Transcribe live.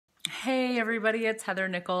Hey everybody, it's Heather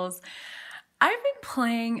Nichols. I've been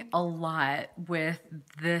playing a lot with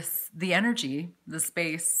the energy, the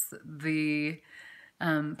space, the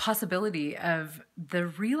possibility of the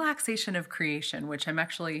relaxation of creation, which I'm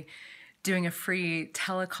actually doing a free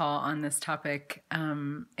telecall on this topic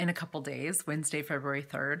in a couple days, Wednesday, February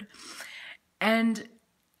 3rd. And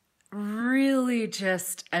really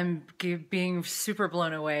just am being super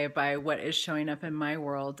blown away by what is showing up in my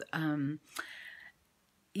world.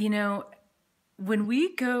 When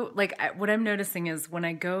we go, what I'm noticing is when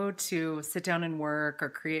I go to sit down and work or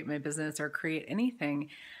create my business or create anything,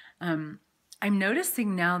 I'm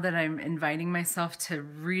noticing now that I'm inviting myself to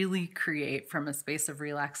really create from a space of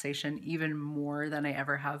relaxation even more than I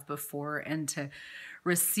ever have before, and to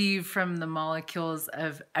receive from the molecules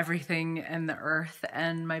of everything and the earth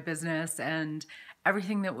and my business and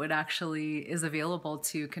everything that would actually is available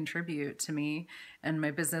to contribute to me and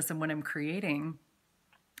my business and what I'm creating.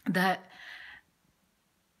 That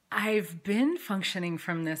I've been functioning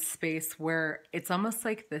from this space where it's almost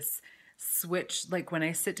like this switch, like when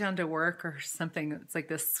I sit down to work or something, it's like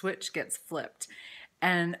this switch gets flipped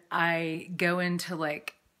and I go into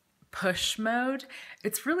like push mode.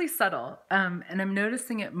 It's really subtle. And I'm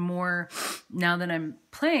noticing it more now that I'm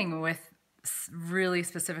playing with really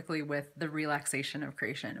specifically with the relaxation of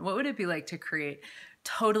creation. What would it be like to create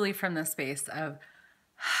totally from the space of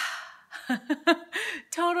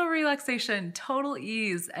total relaxation, total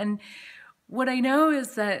ease? And what I know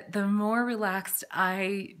is that the more relaxed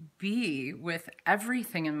I be with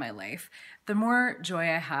everything in my life, the more joy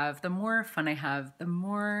I have, the more fun I have, the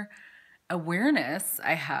more awareness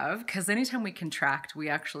I have, because anytime we contract, we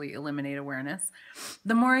actually eliminate awareness.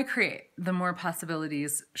 The more I create, the more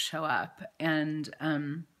possibilities show up, and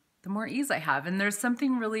the more ease I have. And there's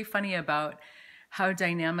something really funny about how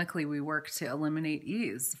dynamically we work to eliminate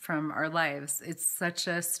ease from our lives. It's such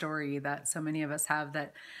a story that so many of us have,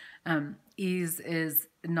 that ease is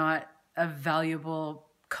not a valuable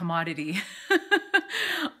commodity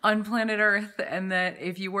on planet Earth, and that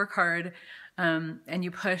if you work hard and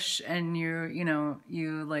you push and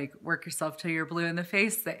you like work yourself till you're blue in the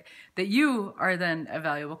face, that you are then a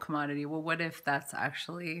valuable commodity. Well, what if that's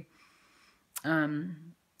actually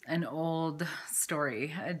an old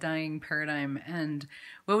story, a dying paradigm? And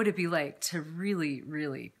what would it be like to really,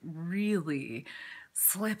 really, really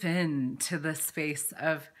slip into the space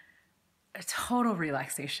of a total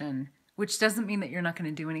relaxation, which doesn't mean that you're not going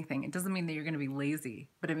to do anything. It doesn't mean that you're going to be lazy,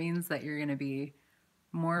 but it means that you're going to be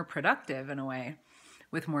more productive in a way,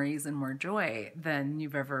 with more ease and more joy than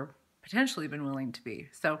you've ever potentially been willing to be.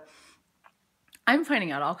 So I'm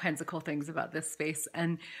finding out all kinds of cool things about this space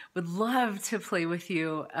and would love to play with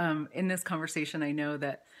you in this conversation. I know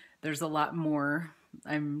that there's a lot more.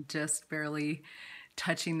 I'm just barely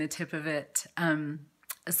touching the tip of it.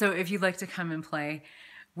 So if you'd like to come and play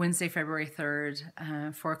Wednesday, February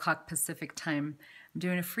 3rd, 4 o'clock Pacific time, I'm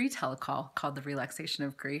doing a free telecall called The Relaxation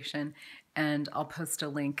of Creation, and I'll post a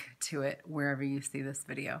link to it wherever you see this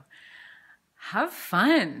video. Have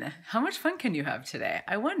fun. How much fun can you have today?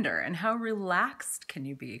 I wonder. And how relaxed can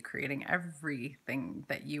you be creating everything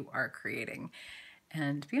that you are creating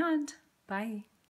and beyond? Bye.